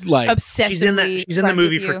 like obsessively. She's in the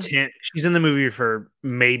movie for 10. She's in the movie for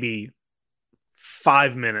maybe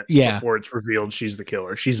 5 minutes before it's revealed she's the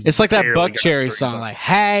killer. It's like that Buckcherry song, like,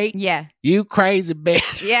 "Hey, you crazy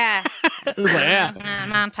bitch." Yeah, it was like, yeah,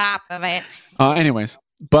 I'm on top of it. Anyways,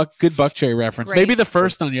 good Buckcherry reference. Great. Maybe the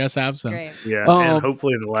first on Yes Have Some. Great. Yeah, and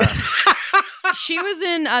hopefully the last. She was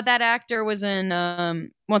in that actor was in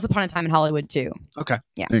Once Upon a Time in Hollywood too. Okay,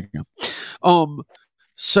 yeah, there you go.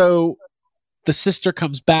 So the sister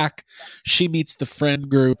comes back. She meets the friend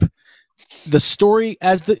group. The story,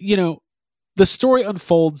 the story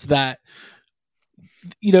unfolds that,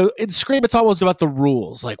 in Scream, it's always about the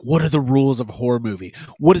rules. Like, what are the rules of a horror movie?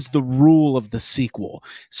 What is the rule of the sequel?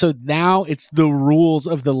 So now it's the rules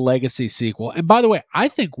of the legacy sequel. And by the way, I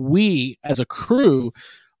think we as a crew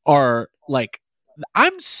are like,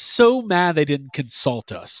 I'm so mad they didn't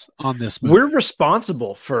consult us on this movie. We're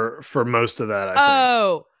responsible for most of that,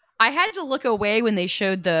 I think. I had to look away when they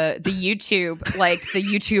showed the YouTube, like the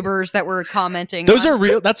YouTubers that were commenting. Those are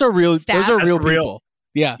real. Those are real people.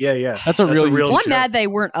 Yeah. That's a real. Well, I'm mad they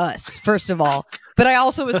weren't us, first of all. But I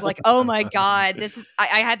also was like, oh my God, this is.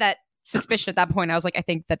 I had that suspicion at that point. I was like, I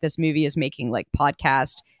think that this movie is making like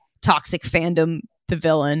podcast toxic fandom the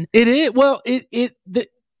villain. It is. Well,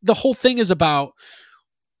 the whole thing is about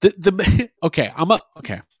the okay.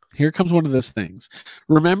 Okay. Here comes one of those things.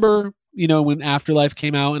 Remember, when Afterlife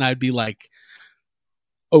came out, and I'd be like,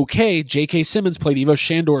 okay, J.K. Simmons played Ivo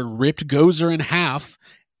Shandor and ripped Gozer in half.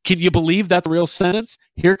 Can you believe that's a real sentence?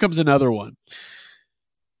 Here comes another one.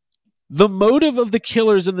 The motive of the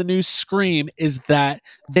killers in the new Scream is that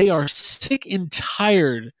they are sick and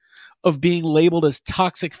tired of being labeled as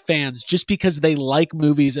toxic fans just because they like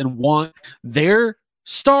movies and want their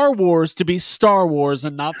Star Wars to be Star Wars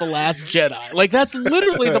and not The Last Jedi. Like, that's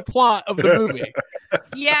literally the plot of the movie.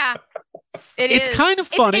 Yeah. It's kind of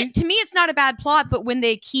funny. To me, it's not a bad plot, but when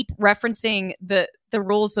they keep referencing the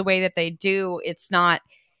rules the way that they do, it's not,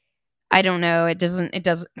 I don't know. It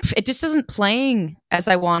just isn't playing as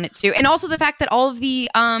I want it to. And also the fact that all of the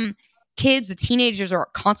kids, the teenagers, are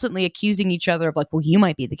constantly accusing each other of like, well, you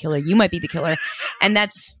might be the killer. You might be the killer. And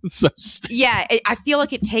that's, so stupid. Yeah, I feel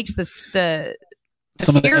like it takes the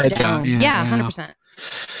some of the edge down. out. Yeah,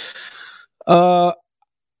 100%.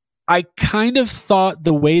 I kind of thought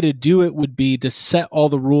the way to do it would be to set all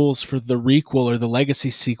the rules for the requel or the legacy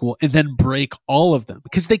sequel and then break all of them,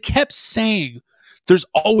 because they kept saying there's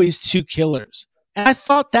always two killers. And I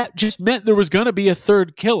thought that just meant there was going to be a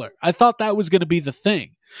third killer. I thought that was going to be the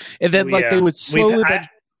thing. And then they would slowly...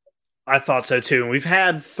 I thought so too. And we've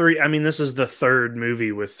had 3. I mean, this is the 3rd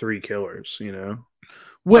movie with 3 killers,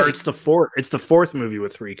 Wait. Or it's the fourth movie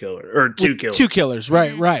with 3 killers, or 2 killers. 2 killers,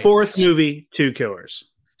 right. 4th movie, 2 killers.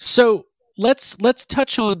 So let's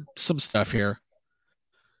touch on some stuff here.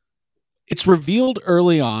 It's revealed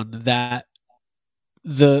early on that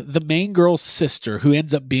the main girl's sister, who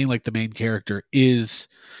ends up being like the main character, is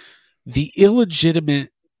the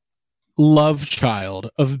illegitimate love child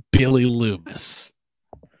of Billy Loomis,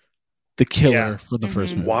 the killer for the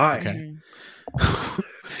first movie. Why? Okay.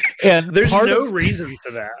 And there's no reason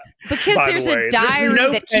to that. Because there's a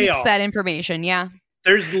diary that keeps that information. Yeah.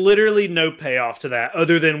 There's literally no payoff to that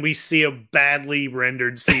other than we see a badly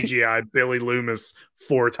rendered CGI Billy Loomis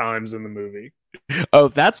 4 times in the movie. Oh,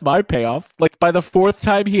 that's my payoff. Like, by the 4th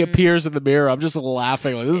time he appears in the mirror, I'm just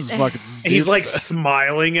laughing. Like, this is fucking stupid. He's like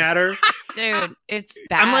smiling at her. Dude, it's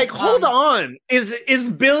bad. I'm like, hold on. Is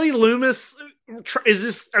Billy Loomis...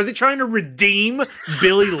 Are they trying to redeem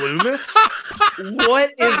Billy Loomis? What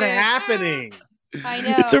is happening? I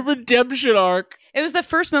know. It's a redemption arc. It was the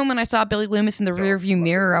first moment I saw Billy Loomis in the rearview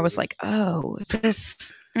mirror. I was like, oh,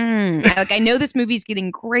 this... Like, I know this movie's getting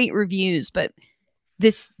great reviews, but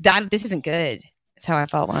this isn't good. That's how I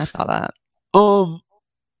felt when I saw that.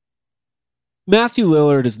 Matthew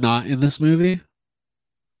Lillard is not in this movie.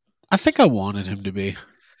 I think I wanted him to be.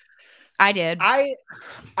 I did. There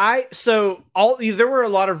were a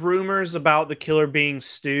lot of rumors about the killer being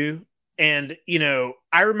Stu, and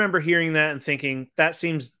I remember hearing that and thinking that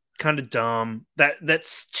seems kind of dumb.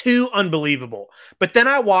 That's too unbelievable. But then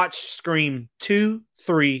I watched Scream 2,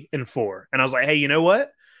 3, and 4, and I was like, hey, you know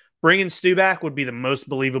what? Bringing Stu back would be the most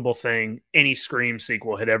believable thing any Scream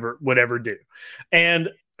sequel would ever do. And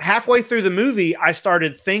halfway through the movie, I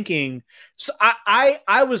started thinking, so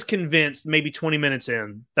I was convinced maybe 20 minutes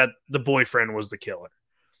in that the boyfriend was the killer.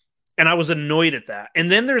 And I was annoyed at that. And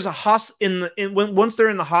then there's once they're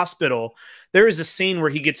in the hospital, there is a scene where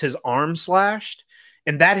he gets his arm slashed,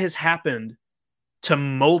 and that has happened to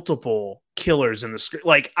multiple killers in the script.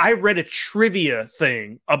 Like, I read a trivia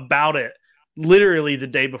thing about it literally the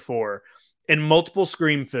day before. In multiple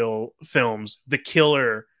Scream films, the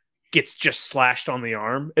killer gets just slashed on the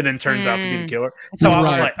arm and then turns out to be the killer. So I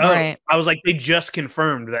was like, I was like, they just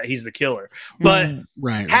confirmed that he's the killer. But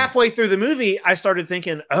halfway through the movie, I started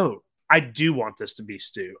thinking, oh, I do want this to be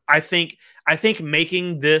Stu. I think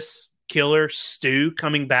making this killer Stu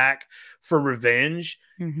coming back for revenge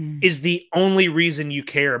is the only reason you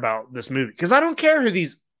care about this movie. Because I don't care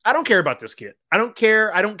about this kid. I don't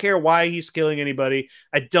care why he's killing anybody.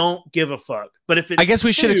 I don't give a fuck. But if it's I guess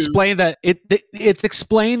we should explain that it's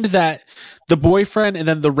explained that the boyfriend and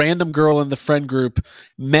then the random girl in the friend group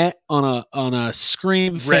met on a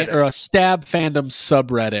Scream or a Stab fandom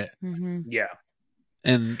subreddit. Yeah.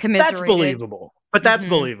 And that's believable. But that's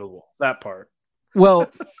believable. That part. Well,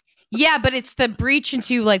 yeah, but it's the breach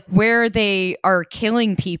into like where they are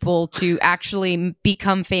killing people to actually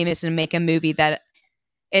become famous and make a movie that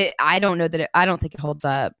I don't think it holds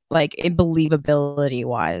up, like, in believability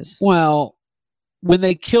wise. Well, when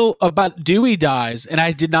they kill Dewey dies, and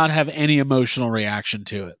I did not have any emotional reaction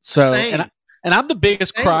to it. So, and I'm the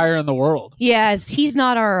biggest crier in the world. Yes, he's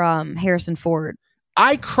not our Harrison Ford.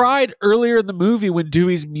 I cried earlier in the movie when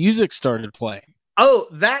Dewey's music started playing. Oh,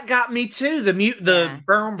 that got me too. It's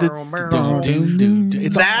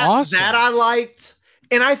awesome. That I liked,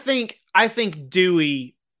 and I think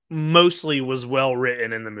Dewey mostly was well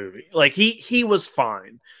written in the movie. Like he was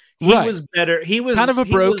fine. He was better. He was kind of a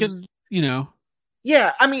broken,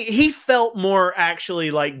 Yeah, I mean, he felt more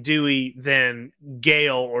actually like Dewey than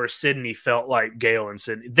Gale or Sidney felt like Gale and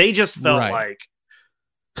Sidney. They just felt like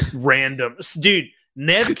random. Dude,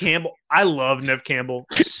 Neve Campbell. I love Neve Campbell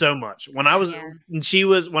so much. When I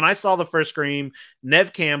saw the first Scream,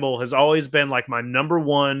 Neve Campbell has always been like my number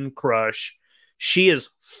one crush. She is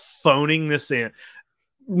phoning this in.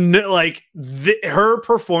 Her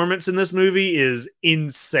performance in this movie is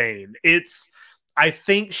insane. I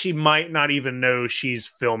think she might not even know she's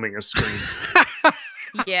filming a Scream.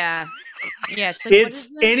 Yeah. Like, I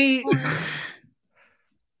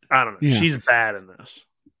don't know. Yeah. She's bad in this.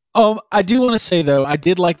 I do want to say though, I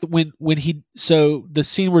did like when the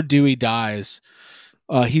scene where Dewey dies,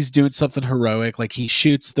 he's doing something heroic, like he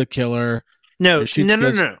shoots the killer. No.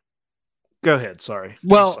 Go ahead. Sorry.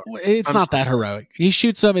 Well, it's not that heroic. He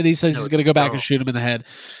shoots him and he says he's going to go back and shoot him in the head.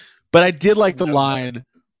 But I did like the line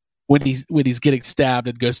when he's getting stabbed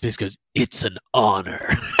and Ghostface goes, "It's an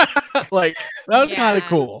honor." Like, that was kind of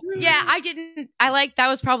cool. Yeah, that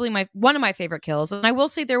was probably one of my favorite kills. And I will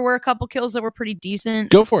say there were a couple kills that were pretty decent.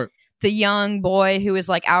 Go for it. The young boy who is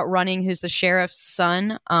like outrunning, who's the sheriff's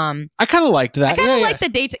son. I kind of liked that. I kind of like the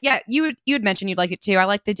daytime. Yeah, you had mentioned you'd like it too. I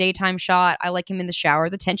like the daytime shot. I like him in the shower.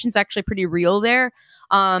 The tension's actually pretty real there.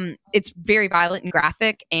 It's very violent and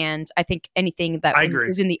graphic, and I think anything that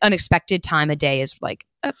is in the unexpected time of day is like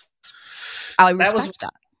I respect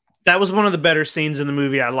that. That was one of the better scenes in the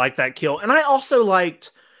movie. I liked that kill, and I also liked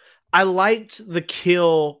the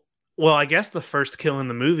kill. Well, I guess the first kill in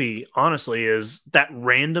the movie, honestly, is that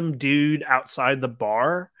random dude outside the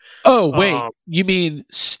bar. Oh, wait. You mean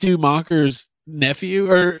Stu Macher's nephew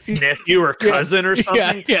or cousin or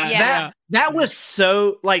something? Yeah. That was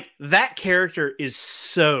so, like, that character is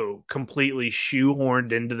so completely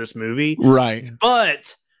shoehorned into this movie. Right.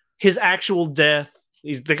 But his actual death,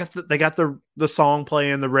 they got the song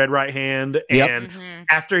playing, the Red Right Hand, and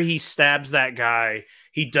after he stabs that guy,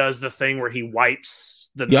 he does the thing where he wipes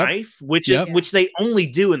the knife, which they only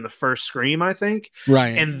do in the first Scream, I think.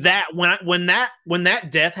 Right. And that when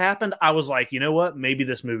that death happened, I was like, you know what? Maybe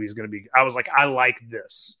this movie is going to be. I was like, I like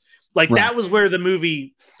this. Like that was where the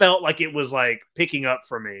movie felt like it was like picking up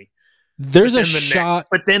for me. There's a shot,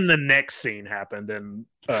 but then the next scene happened, and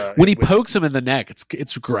when he pokes him in the neck,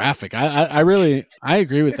 it's graphic. I really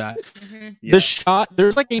agree with that. The shot,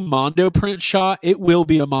 there's like a Mondo print shot. It will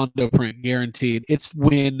be a Mondo print, guaranteed. It's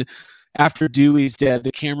when, after Dewey's dead,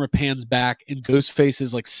 the camera pans back and Ghostface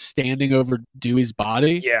is like standing over Dewey's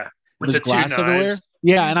body. Yeah, with his glass everywhere.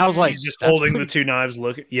 Yeah, and I was like, he's just holding the two knives.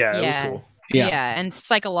 Looking, it was cool. Yeah, and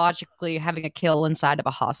psychologically, having a kill inside of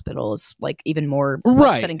a hospital is like even more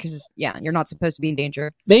upsetting because you're not supposed to be in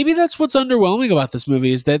danger. Maybe that's what's underwhelming about this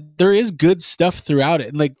movie, is that there is good stuff throughout it,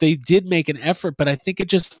 and like they did make an effort, but I think it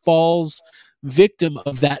just falls victim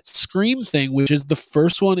of that Scream thing, which is the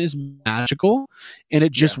first one is magical and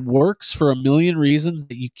it just works for a million reasons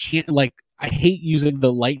that you can't, like, I hate using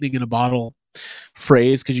the lightning in a bottle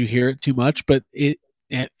phrase because you hear it too much, but it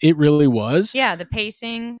really was. Yeah, the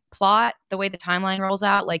pacing, plot, the way the timeline rolls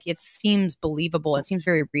out, like, it seems believable. It seems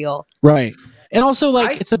very real. Right. And also,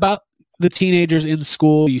 like, it's about the teenagers in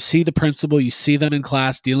school. You see the principal, you see them in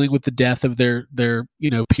class dealing with the death of their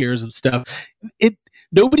peers and stuff.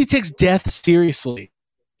 Nobody takes death seriously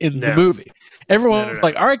in the movie. Everyone's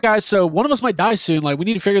like, all right, guys, so one of us might die soon. Like, we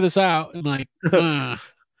need to figure this out. And like,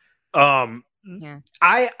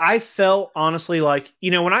 I felt honestly like,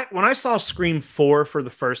 when I saw Scream 4 for the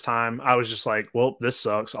first time, I was just like, well, this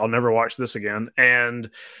sucks. I'll never watch this again.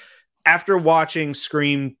 And after watching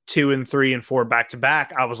Scream 2 and 3 and 4 back to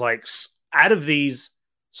back, I was like, out of these,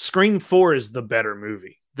 Scream 4 is the better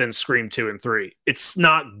movie than Scream 2 and 3. It's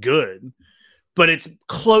not good, but it's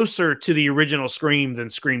closer to the original Scream than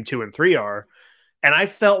Scream 2 and 3 are. And I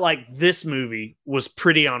felt like this movie was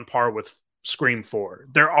pretty on par with Scream 4.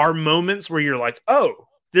 There are moments where you're like, oh,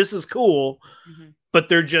 this is cool, but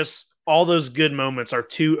they're just, all those good moments are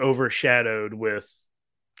too overshadowed with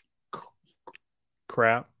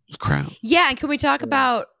crap. Yeah, and can we talk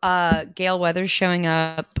about Gale Weathers showing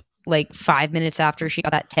up like 5 minutes after she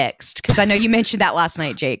got that text? Because I know you mentioned that last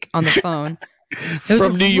night, Jake, on the phone. It was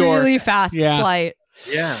from New York. Really fast flight.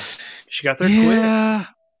 Yeah, she got there quick.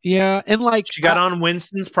 Yeah, and like she got on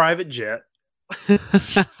Winston's private jet.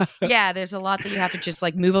 Yeah, there's a lot that you have to just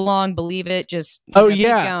like move along, believe it, just keep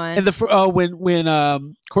going. And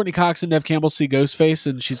when Courtney Cox and Neve Campbell see Ghostface,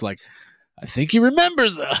 and she's like, I think he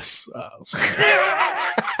remembers us.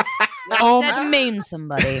 That means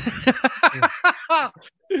somebody.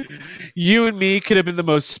 You and me could have been the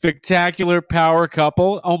most spectacular power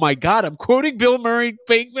couple. Oh my God, I'm quoting Bill Murray,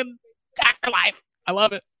 Pinkman, Afterlife. I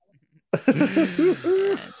love it.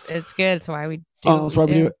 It's good. It's why we do. That's why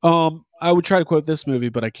we do it. I would try to quote this movie,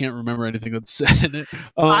 but I can't remember anything that's said in it.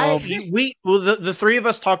 The three of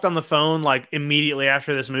us talked on the phone like immediately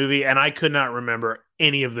after this movie, and I could not remember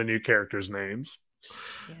any of the new characters' names.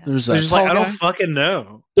 Yeah. There's just like, I don't fucking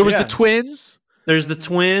know. There was the twins. There's the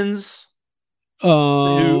twins.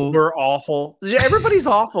 Who were awful. Everybody's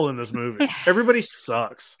awful in this movie. Everybody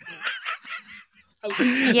sucks.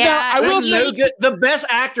 Yeah, now, I will say the best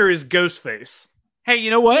actor is Ghostface. Hey,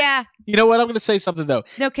 you know what? Yeah. You know what? I'm going to say something, though.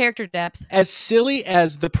 No character depth. As silly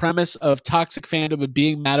as the premise of toxic fandom and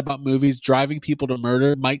being mad about movies driving people to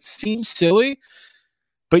murder might seem silly,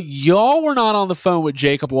 but y'all were not on the phone with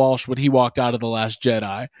Jacob Walsh when he walked out of The Last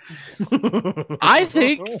Jedi. I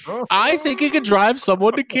think it could drive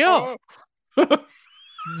someone to kill.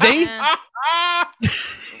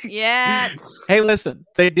 Yeah. Hey, listen,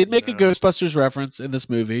 they did make a Ghostbusters reference in this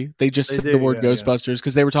movie. They just said the word Ghostbusters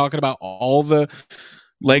because they were talking about all the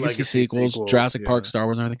legacy sequels, Jurassic Park, Star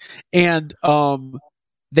Wars, and everything. And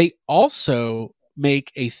they also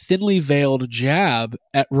make a thinly veiled jab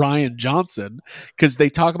at Rian Johnson because they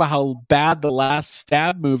talk about how bad the last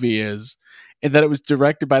Stab movie is and that it was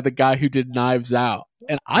directed by the guy who did Knives Out.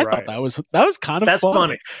 And I thought that was kind of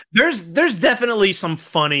funny. There's definitely some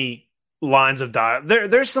funny lines of dialogue.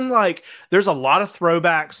 There's a lot of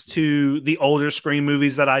throwbacks to the older Scream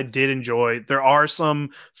movies that I did enjoy. There are some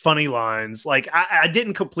funny lines. Like I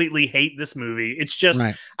didn't completely hate this movie. It's just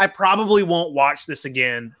I probably won't watch this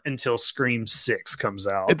again until Scream 6 comes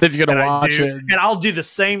out. And then you're gonna watch it. And I'll do the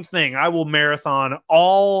same thing. I will marathon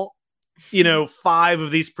all 5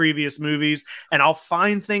 of these previous movies, and I'll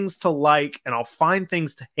find things to like and I'll find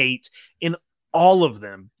things to hate in all of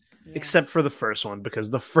them, except for the first one,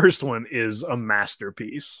 because the first one is a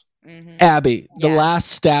masterpiece. Mm-hmm. Abby, the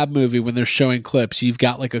last Stab movie, when they're showing clips, you've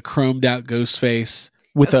got like a chromed out Ghostface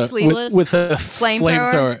with a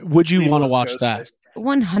flamethrower. Would you want to watch that?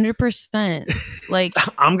 100%. Like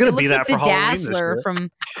I'm gonna be that like for the Halloween Dazzler this year.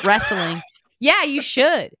 from wrestling. Yeah, you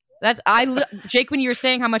should. Jake, when you were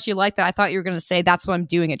saying how much you like that, I thought you were going to say that's what I'm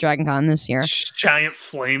doing at Dragon Con this year. Giant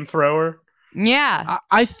flamethrower. Yeah.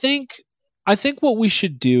 I think what we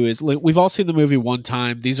should do is, like, we've all seen the movie one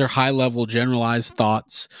time. These are high level generalized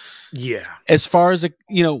thoughts. Yeah. As far as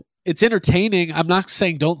it's entertaining. I'm not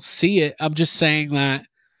saying don't see it. I'm just saying that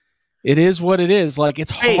it is what it is. Like,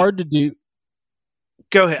 it's hard to do.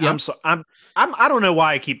 Go ahead. Yeah. I'm sorry. I don't know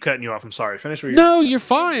why I keep cutting you off. I'm sorry. Finish what you're No, you're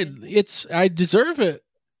fine. I deserve it.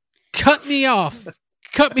 Cut me off.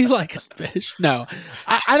 Cut me like a fish. No,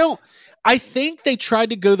 I don't. I think they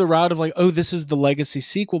tried to go the route of like, oh, this is the legacy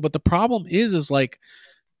sequel. But the problem is like,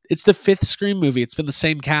 it's the 5th Scream movie. It's been the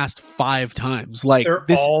same cast 5 times. Like, they're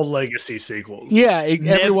all legacy sequels. Yeah.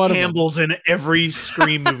 Neve Campbell's in every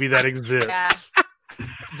Scream movie that exists.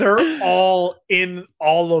 they're all in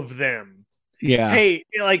all of them. Yeah. Hey,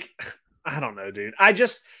 like, I don't know, dude.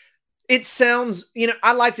 It sounds,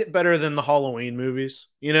 I liked it better than the Halloween movies.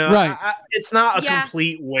 Right. It's not a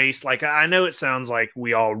complete waste. Like, I know it sounds like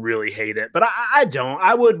we all really hate it, but I don't.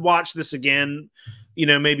 I would watch this again,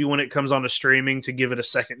 maybe when it comes on to streaming to give it a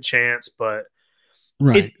second chance, but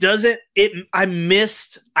it doesn't. I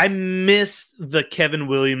missed the Kevin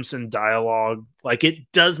Williamson dialogue. Like,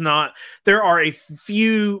 it does not. There are a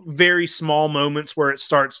few very small moments where it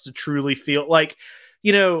starts to truly feel like,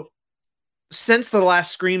 since the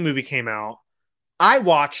last Scream movie came out, I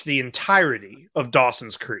watched the entirety of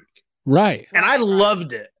Dawson's Creek. Right. And I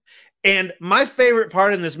loved it. And my favorite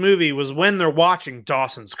part in this movie was when they're watching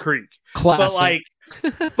Dawson's Creek. Classic.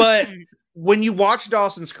 But when you watch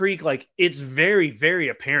Dawson's Creek, like, it's very, very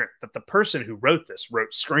apparent that the person who wrote this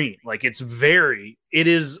wrote Scream. Like, it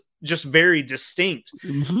is just very distinct.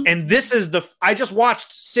 Mm-hmm. And this is I just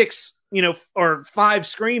watched 4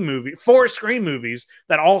 Scream movies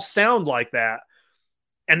that all sound like that.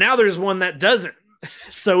 And now there's one that doesn't.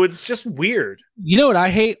 So it's just weird. You know what I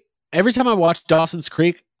hate? Every time I watch Dawson's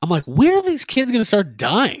Creek, I'm like, when are these kids going to start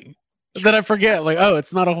dying? Then I forget, like, oh,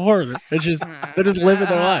 it's not a horror. It's just, they're just living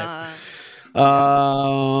their life.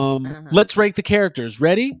 Let's rank the characters.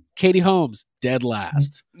 Ready? Katie Holmes, dead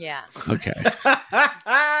last. Yeah. Okay.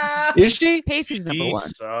 Is she? Pacey's number one.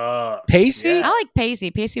 Sucks. Pacey? Yeah. I like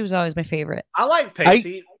Pacey. Pacey was always my favorite. I like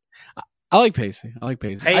Pacey. I like Pacey.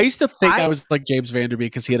 Hey, I used to think I was like James Vanderbeek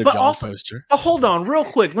because he had a Jaws poster. But hold on, real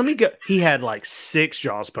quick. Let me go. He had like 6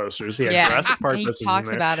 Jaws posters. He had Jurassic Park posters. He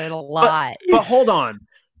talks about it a lot. But hold on.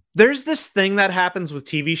 There's this thing that happens with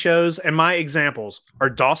TV shows, and my examples are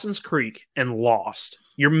Dawson's Creek and Lost.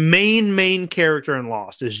 Your main character in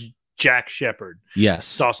Lost is Jack Shepherd.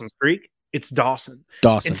 Yes. Dawson's Creek, it's Dawson.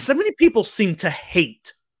 And so many people seem to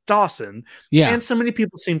hate Dawson. Yeah. And so many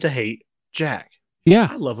people seem to hate Jack. Yeah.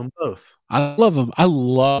 I love them both. I love them. I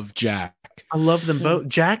love Jack. I love them both.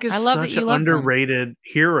 Jack is such an underrated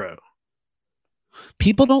hero.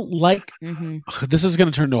 People don't like. Mm-hmm. This is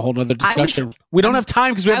going to turn to a whole other discussion. We don't have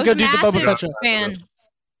time because we have to go do the Boba Fett show. Fan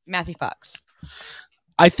Matthew Fox.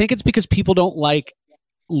 I think it's because people don't like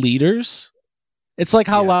leaders. It's like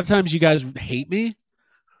how a lot of times you guys hate me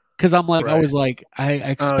because I'm like always like I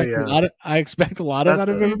expect a lot. I expect a lot out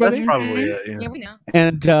of everybody. That's probably it. Yeah, we know.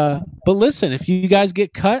 And but listen, if you guys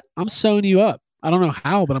get cut, I'm sewing you up. I don't know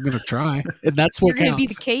how, but I'm going to try, and that's what You're counts. You're going to be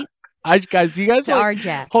the Kate. You guys to our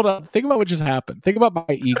Jack. Hold on. Think about what just happened. Think about my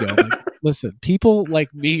ego. Like, listen, people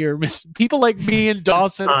like me and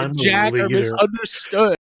Dawson and Jack are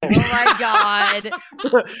misunderstood. Oh my God.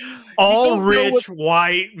 All rich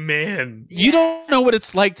white men. You don't know what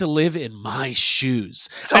it's like to live in my shoes.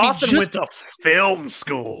 Dawson went to film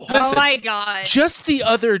school. Listen, oh my God. Just the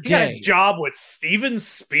other day. He had a job with Steven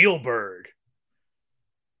Spielberg.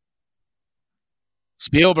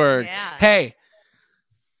 Yeah. Hey.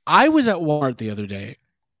 I was at Walmart the other day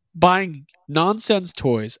buying nonsense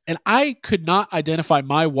toys, and I could not identify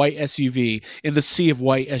my white SUV in the sea of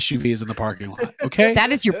white SUVs in the parking lot. Okay?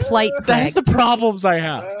 That is your plight, Craig. That's the problems I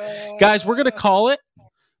have. Guys, we're going to call it.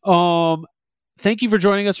 Thank you for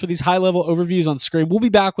joining us for these high-level overviews on Scream. We'll be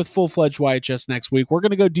back with full-fledged YHS next week. We're going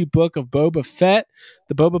to go do Book of Boba Fett,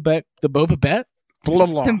 the Boba Bet? Blah,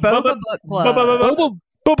 blah. The Boba Book Club.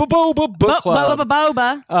 Boba Book Club.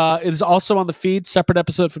 Boba. It is also on the feed, separate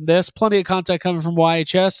episode from this. Plenty of content coming from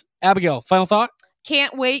YHS. Abigail, final thought?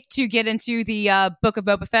 Can't wait to get into the Book of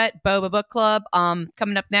Boba Fett, Boba Book Club,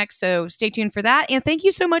 coming up next. So stay tuned for that. And thank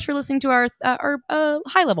you so much for listening to our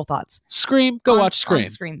high level thoughts. Scream, go watch Scream.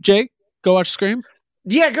 Jake, go watch Scream.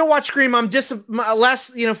 Yeah, go watch Scream. I'm my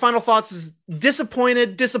last, final thoughts is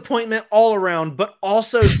disappointment all around, but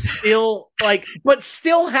also still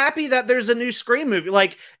still happy that there's a new Scream movie.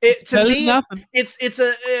 Like it to me,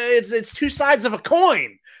 it's two sides of a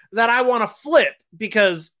coin that I want to flip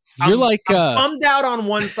because I'm bummed out on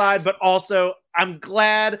one side, but also I'm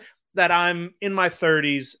glad that I'm in my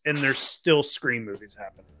 30s and there's still Scream movies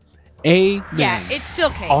happening. Amen. Yeah, it's still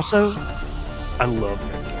Kate. Also, I love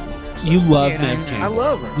Nev Campbell. You love Nev Campbell. I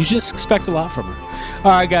love her. You just expect a lot from her.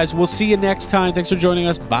 All right, guys. We'll see you next time. Thanks for joining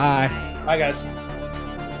us. Bye. Bye, guys.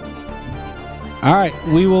 All right.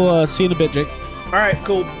 We will see you in a bit, Jake. All right,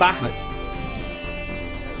 cool. Bye. Bye.